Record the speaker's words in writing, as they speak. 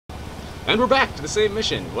And we're back to the same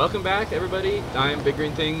mission. Welcome back, everybody. I'm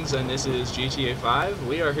BigGreenThings, and this is GTA 5.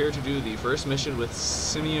 We are here to do the first mission with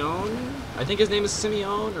Simeon. I think his name is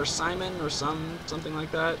Simeon, or Simon, or something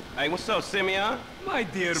like that. Hey, what's up, Simeon? My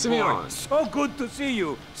dear Simeon. boy, so good to see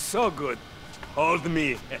you. So good. Hold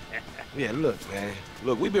me. Yeah, look, man.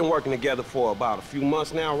 Look, we've been working together for about a few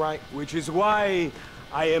months now, right? Which is why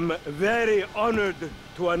I am very honored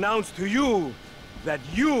to announce to you that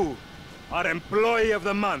you are Employee of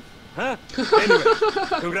the Month. Huh? Anyway,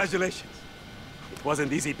 congratulations. It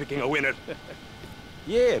wasn't easy picking a winner.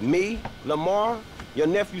 Yeah, me, Lamar, your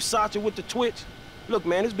nephew Sacha with the Twitch. Look,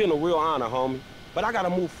 man, it's been a real honor, homie. But I gotta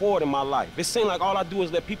move forward in my life. It seems like all I do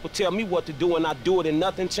is let people tell me what to do and I do it and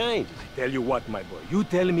nothing changes. I tell you what, my boy. You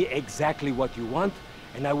tell me exactly what you want,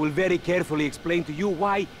 and I will very carefully explain to you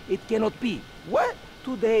why it cannot be. What?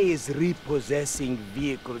 Today is repossessing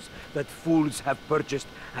vehicles that fools have purchased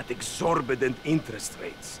at exorbitant interest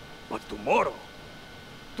rates. But tomorrow,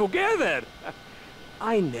 together,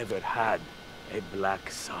 I never had a black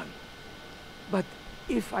son. But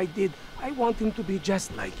if I did, I want him to be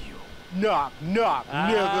just like you. Knock, knock,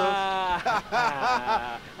 nigga.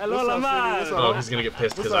 Hello, Lamar. Oh, he's gonna get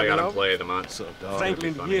pissed because I gotta play the month. What's up, dog?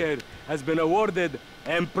 Franklin here has been awarded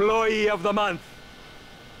Employee of the Month.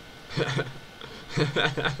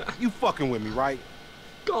 You fucking with me, right?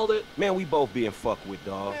 Called it. Man, we both being fucked with,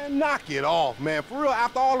 dog. Man, knock it off, man. For real,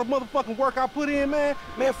 after all the motherfucking work I put in, man.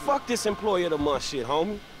 Man, fuck this Employee of the Month shit,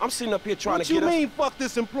 homie. I'm sitting up here trying What to you get mean, fuck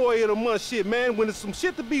this Employee of the Month shit, man? When there's some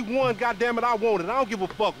shit to be won, goddammit, I want it. I don't give a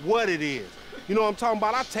fuck what it is. You know what I'm talking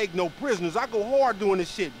about? I take no prisoners. I go hard doing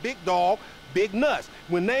this shit. Big dog, big nuts.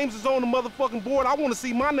 When names is on the motherfucking board, I want to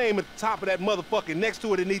see my name at the top of that motherfucking next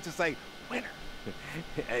to it. It needs to say, winner.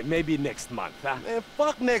 Maybe next month, huh? Man,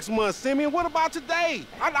 fuck next month, Simeon. What about today?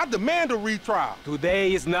 I demand a retrial.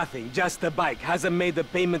 Today is nothing, just a bike. Hasn't made a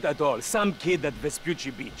payment at all. Some kid at Vespucci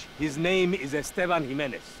Beach. His name is Esteban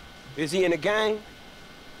Jimenez. Is he in the gang?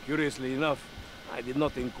 Curiously enough, I did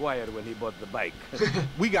not inquire when he bought the bike.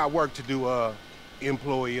 We got work to do,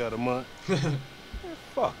 Employee of the Month. Man,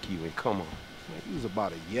 fuck you and come on. Man, he was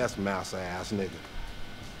about a yes-mouse ass nigga.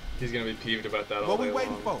 He's gonna be peeved about that all What we day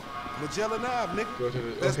waiting long. for? Magellan Ave, nigga. Go to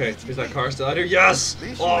the, Let's okay, get you is that beat. car still out here? Yes! At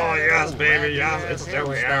least you Oh, had yes, that baby, raggedy yes, ass it's still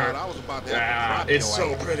Harry here. style. I was about to have to Yeah, drop it's your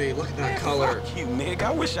so ass. pretty. Look at that color. Fuck you, nigga.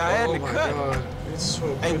 I wish I had Oh the my cut. god, it's so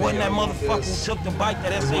Hey, pretty. wasn't that I want motherfucker this. who took the bike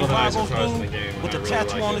that This is one S.A. of the nicer Vago's cars in the thing game, with the and I really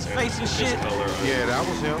tattoo like on it, his man. face and This shit? color, Yeah, that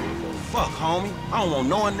was him. Fuck, homie. I don't want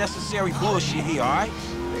no unnecessary bullshit here, all right?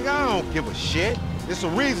 Nigga, I don't give a shit. It's a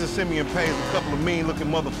reason Simeon pays a couple of mean-looking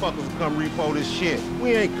motherfuckers to come repo this shit.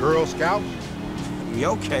 We ain't Girl Scouts. In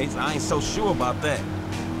your case, I ain't so sure about that.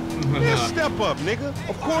 Man, step up, nigga.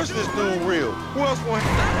 Of course this dude real. Who else gonna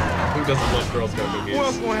Who doesn't love Girl Scout cookies? Who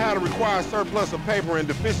else gonna have the required surplus of paper and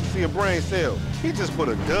deficiency of brain cells? He just put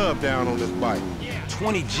a dub down on this bike.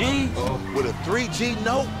 20 G? With a 3G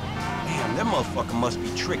note? Damn, that motherfucker must be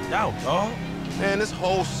tricked out, dog. Man, this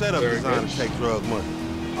whole setup Very designed good. to take drug money.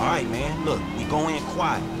 All right, man. Look, we go in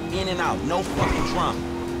quiet. In and out. No fucking drama.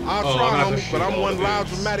 I'll Oh, I'm try, gonna have to homie, shoot but I'm all one the loud,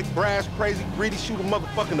 dudes. dramatic, brass, crazy, greedy, shoot a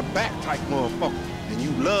motherfucker in the back type motherfucker. And you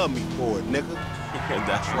love me for it, nigga.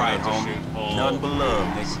 That's right, have to homie. shoot all None but the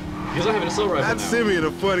love, dudes. nigga. He's not having a assault rifle That now. Simeon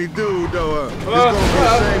a funny dude, though. It's gonna be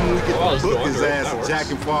a shame when we get Well, to let's go book his under it. ass That and works. jack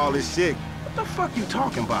him for all this shit. What the fuck you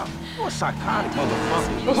talking about? You a psychotic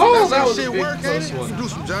motherfucker. Oh, that was a shit big work, close ain't it? one. You do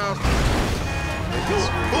some jobs.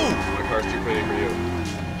 My car's too pretty for you.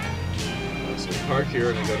 So we park here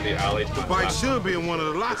and then go to the alley to The my bike last should be in one of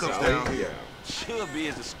the this lockups alley. down here. Should be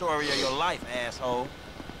is the story of your life, asshole.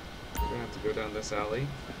 We're gonna have to go down this alley.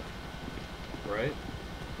 Right?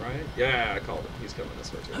 Right? Yeah, I called it. He's coming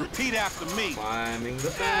this way too. Repeat after me. Climbing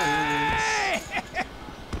the fence.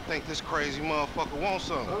 Think this crazy motherfucker wants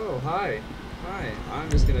something. Oh, hi. Hi. I'm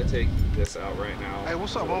just gonna take this out right now. Hey,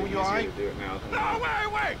 what's up, It'll be homie? You easier alright? to do it now than not.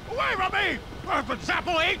 Away from me! Perfect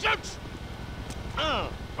sample agents!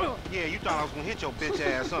 Yeah, you thought I was gonna hit your bitch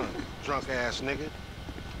ass, huh? Drunk ass nigga.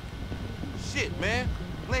 Shit, man.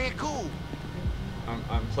 Play it cool.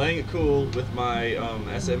 I'm playing it cool with my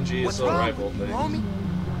SMG assault rifle thing. homie?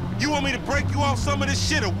 You want me to break you off some of this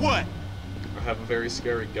shit or what? I have a very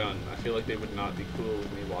scary gun. I feel like they would not be cool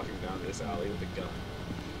with me walking down this alley with a gun.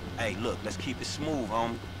 Hey, look, let's keep it smooth,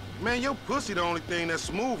 homie. Man, your pussy the only thing that's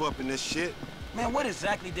smooth up in this shit. Man, what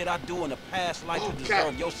exactly did I do in the past life to cat-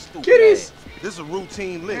 deserve your stupid kitties! ass? This a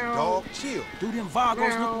routine lick, dog. Chill. Do them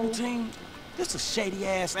Vagos look routine? This a shady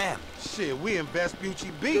ass alley. Shit, we in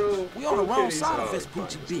Vespucci Beach. We on the wrong kitties. side of Oh, Vespucci fine,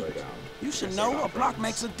 just Beach. lay down. You should Guess know I got a block friends.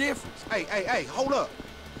 makes a difference. Hey, hold up.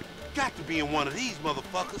 Got to be in one of these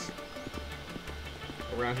motherfuckers.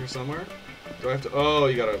 Around here somewhere? Do I have to? Oh,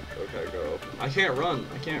 you gotta. Okay, go. I can't run.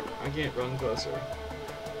 I can't run closer.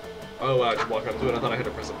 Oh wow, I just walk up to it. I thought I had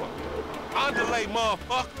to press a button to open. Underlay,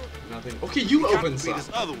 motherfucker. Nothing. Okay, you open some. This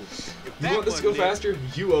other one. You want this to go faster?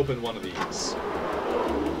 You open one of these.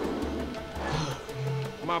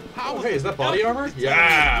 My power. Oh, hey, is that body armor?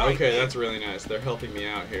 Yeah. Okay, that's really nice. They're helping me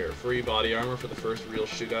out here. Free body armor for the first real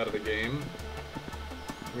shootout of the game.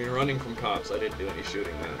 I mean, running from cops, I didn't do any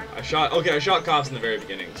shooting then. I shot cops in the very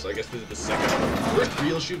beginning, so I guess this is the second. First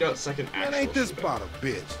real shootout, second actual Man, ain't this shootout. about a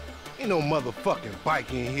bitch? Ain't no motherfucking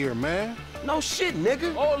bike in here, man. No shit,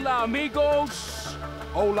 nigga. Hola, amigos.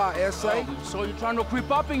 Hola, S.A. So you're trying to creep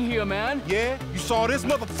up in here, man? Yeah? You saw this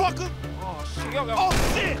motherfucker? Oh, shit. Oh,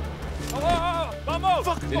 shit! Vamos!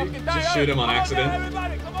 Did he just shoot him on accident?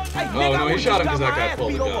 Hey, Oh, no, he shot him because that guy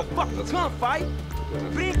pulled the gun. That's fine. Gunfight.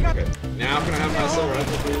 Okay. Now can I have my assault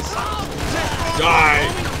rifle, please? Die!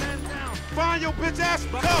 Find your bitch ass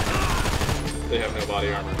cover! They have no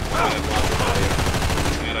body armor. I have lots of body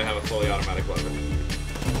armor. And I have a fully automatic weapon.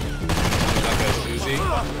 That guy's Uzi.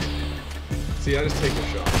 See, I just take the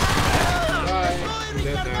shot. Die. I'm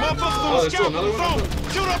dead now. Motherfuckers Oh, on there's still another one? scalpel.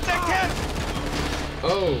 Shoot up that cat!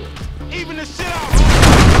 Oh. Even the shit out!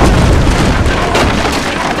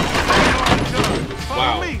 Wow.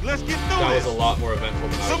 Follow me, let's get through That this. was a lot more eventful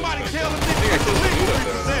than I was Somebody expecting. tell them I think I killed the dude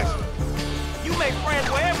up there. You make friends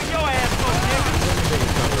wherever your ass goes,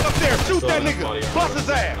 nigga. Up there, shoot Still that have nigga! body armor. Bust his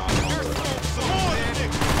ass! Not all of it. Some more of that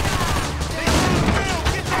nigga!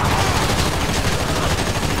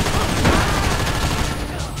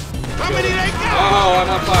 How many they got? Oh, I'm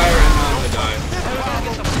on fire and I died.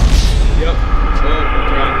 Yep. Oh,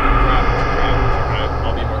 crap.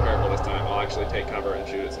 I'll be more careful this time. I'll actually take cover and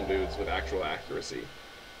shoot at some dudes with actual accuracy.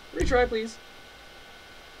 Retry, please.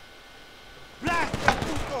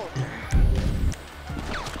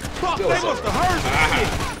 Fuck, Still they assault must have heard Ah. shit.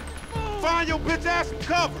 Find your bitch ass and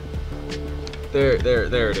cover. There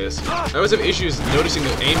it is. I always have issues noticing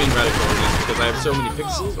the aiming reticles because I have so many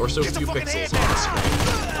pixels, or so few pixels on the screen.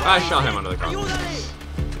 I shot him under the car. I don't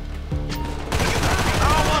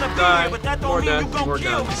wanna be here, but that don't More mean you death, gon' more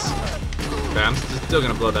kill me. guns. Okay, I'm still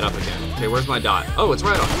gonna blow that up again. Okay, where's my dot? Oh, it's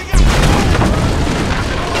right on.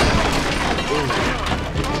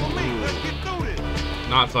 Follow me, let's get through this.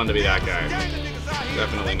 Not fun to be that guy. Gang of niggas out here.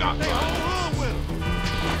 Definitely not They fun. whole hood with 'em.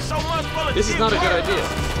 So much for the This is not a good idea.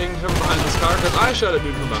 Taking cover behind this car, because I shot a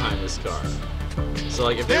dude from behind this car. So,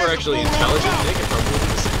 like, if they were actually intelligent, they could probably do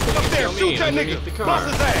the same thing Up and there, kill shoot me that underneath the nigga. car. Bust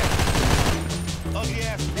his ass. Ugly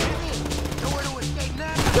ass bitch.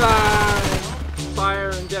 Die! Fire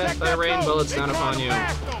and death, I rain bullets down upon you.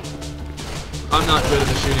 I'm not good at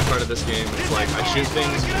the shooting part of this game. It's like, I shoot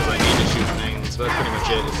things because I need to shoot things, but that's pretty much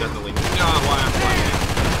it. It's definitely not why I'm playing.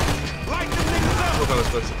 Light them niggas I up. hope I was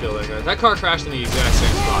supposed to kill that guy. That car crashed in the exact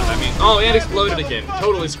same spot. I mean, oh, and exploded again.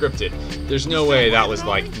 Totally scripted. There's no way that was,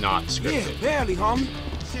 like, not Yeah, scripted. barely, homie.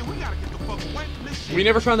 Shit, we gotta get the fuck away from this shit. We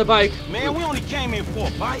never found the bike. Man, we only came in for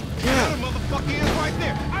a bite. That motherfucker is right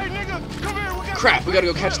there. Hey, nigga, come here. We gotta Crap, we gotta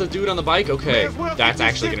go catch the dude on the bike? Okay, that's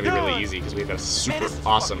actually gonna be really easy because we've got a super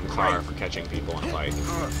awesome car for catching people on a bike.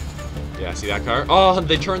 Yeah, see that car? Oh,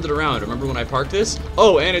 they turned it around. Remember when I parked this?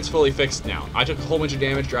 Oh, and it's fully fixed now. I took a whole bunch of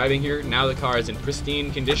damage driving here. Now the car is in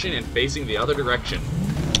pristine condition and facing the other direction.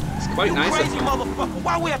 It's quite You nice. crazy motherfucker.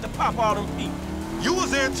 Why we have to pop all them people? You was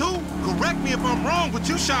there too. Correct me if I'm wrong, but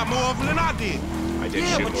you shot more of them than I did. I did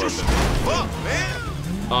Yeah, shoot but more you of them. Fuck, man.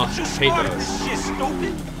 Oh, You hate started those. this shit,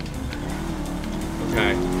 stupid.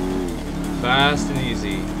 Okay. Fast and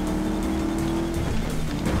easy.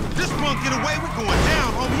 This punk get away, we're going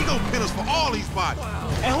down, homie. He gonna pin us for all these bodies.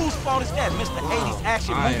 And whose fault is that, Mr. 80s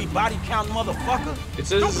action movie body count motherfucker? It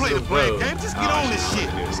says Don't this play is the a blame road. game, just get Oh, on this I shit.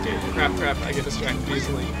 should escape. Crap, I get distracted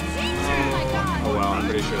easily. Oh well, I'm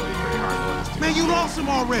pretty sure it'll be pretty hard to let this dude Man, you escape. lost him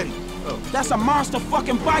already. That's a monster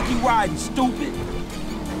fucking bike you riding, stupid.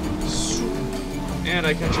 And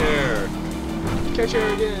I catch air. Catch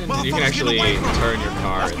air again. And you can Motherfuckers, actually get away from him. turn your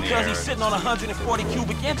car That's in the because air. he's sitting on 140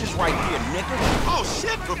 cubic inches right here, nigga. Oh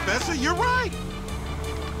shit, Professor, you're right.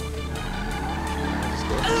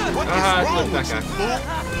 What is Ah, wrong look, with that you, guy.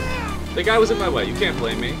 fool? The guy was in my way. You can't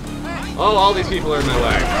blame me. Oh, all these people are in my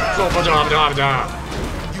way.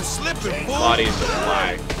 You slipping, fool. Bodies just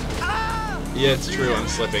fly. Yeah, it's true. I'm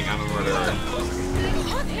slipping. I'm a murderer.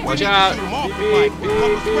 Watch out. Shoot him off Beep, the bike. beep, Couple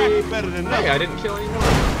beep, scratches beep. better than Hey, nothing. I didn't kill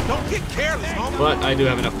anyone. Don't get careless, homie. But I do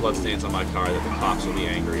have enough bloodstains on my car that the cops will be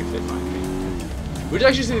angry if they find me. Which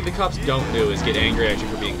actually something the cops don't do is get angry at you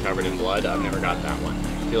for being covered in blood. I've never got that one.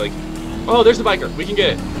 I feel like, oh, there's the biker. We can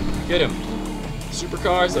get it. Get him.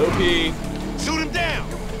 Supercars, OP. Shoot him down.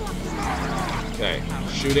 Okay,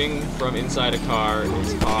 shooting from inside a car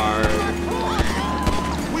is hard.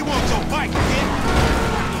 We want your bike, kid.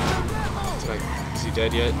 Is he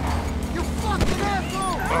dead yet? You fucking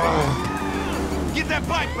asshole! Get that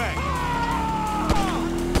bike back!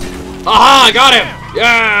 Aha! I got him!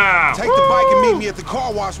 Yeah! Take the bike and meet me at the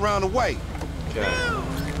car wash round the way. Okay.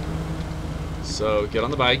 So, get on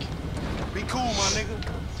the bike. Be cool, my nigga.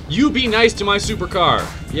 You be nice to my supercar.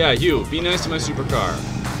 Yeah, you. Be nice to my supercar.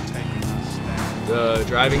 The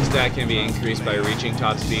driving stat can be increased by reaching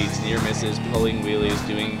top speeds, near misses, pulling wheelies,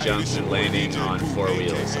 doing jumps, and landing on 4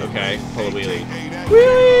 wheels. Okay? Pull a wheelie.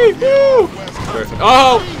 Wheelie! Woo! Perfect.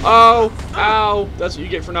 Oh! Oh! Ow! That's what you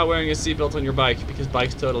get for not wearing a seatbelt on your bike, because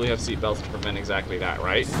bikes totally have seatbelts to prevent exactly that,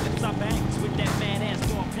 right?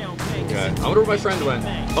 Okay. I wonder where my friend went.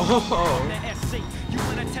 Oh!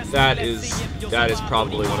 That is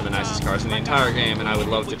probably one of the nicest cars in the entire game, and I would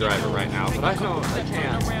love to drive it right now, but I don't. I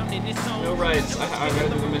can't. No rights. I gotta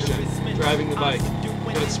do the mission. Driving the bike.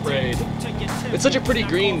 Get it sprayed. It's such a pretty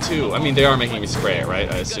green, too. I mean, they are making me spray it,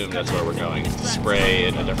 right? I assume that's where we're going. To spray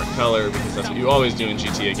it a different color, because that's what you always do in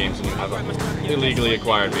GTA games when you have an illegally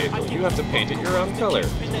acquired vehicle. You have to paint it your own color.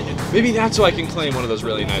 Maybe that's why I can claim one of those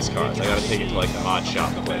really nice cars. I gotta take it to, like, the mod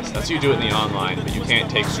shop place. That's how you do it in the online, but you can't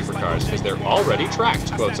take supercars, because they're already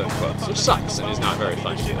tracked, quotes unquote, which sucks and is not very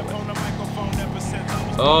fun to deal with.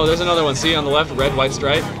 Oh, there's another one. See on the left, red, white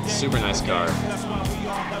stripe? Super nice car.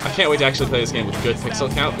 I can't wait to actually play this game with good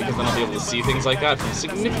pixel count, because then I'll be able to see things like that from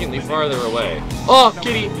significantly farther away. Oh,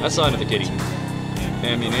 kitty! I saw another kitty.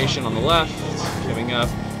 Ammunition on the left, coming up,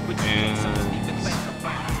 and...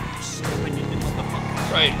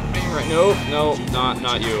 Right, no,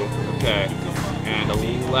 not you. Okay. And a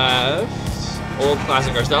left. Old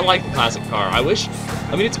classic cars. I like the classic car. I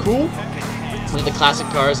mean, it's cool. Like the classic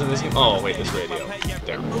cars in this game. Oh, wait, this radio.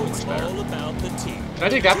 There, much better. Can I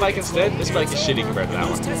take that bike instead? This bike is shitty compared to that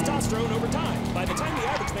one.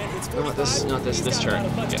 No, not this turn.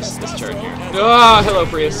 Yes, this turn here. Ah, hello,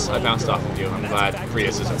 Prius. I bounced off of you. I'm glad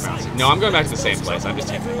Priuses are bouncing. No, I'm going back to the same place. I'm just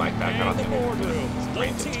taking the bike back. I don't think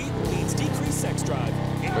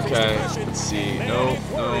okay, let's see. No,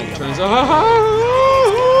 turns out.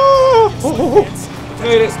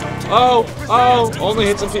 Made it. Oh, only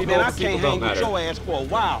hit some people. Man, I people can't don't hang matter. with your ass for a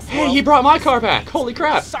while, bro. Hey, he brought my car back. Holy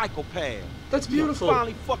crap. Psychopath. That's beautiful. You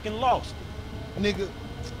finally fucking lost it. Nigga,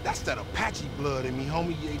 that's that Apache blood in me,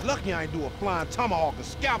 homie. You ain't lucky I ain't do a flying tomahawk and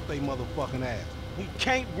scalp they motherfucking ass. We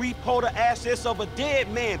can't repo the assets of a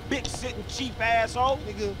dead man, big sitting cheap asshole.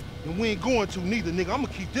 Nigga, and we ain't going to neither, nigga. I'm gonna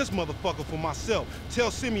keep this motherfucker for myself. Tell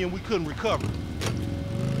Simeon we couldn't recover.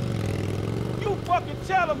 You fucking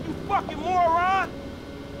tell him, you fucking moron.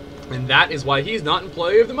 And that is why he's not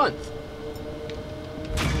Employee of the Month.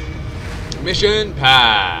 Mission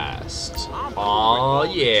passed. Oh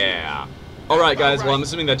yeah. Alright guys, well I'm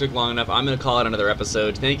assuming that took long enough. I'm going to call it another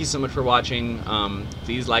episode. Thank you so much for watching.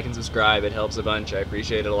 Please like and subscribe. It helps a bunch. I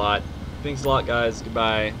appreciate it a lot. Thanks a lot guys.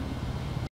 Goodbye.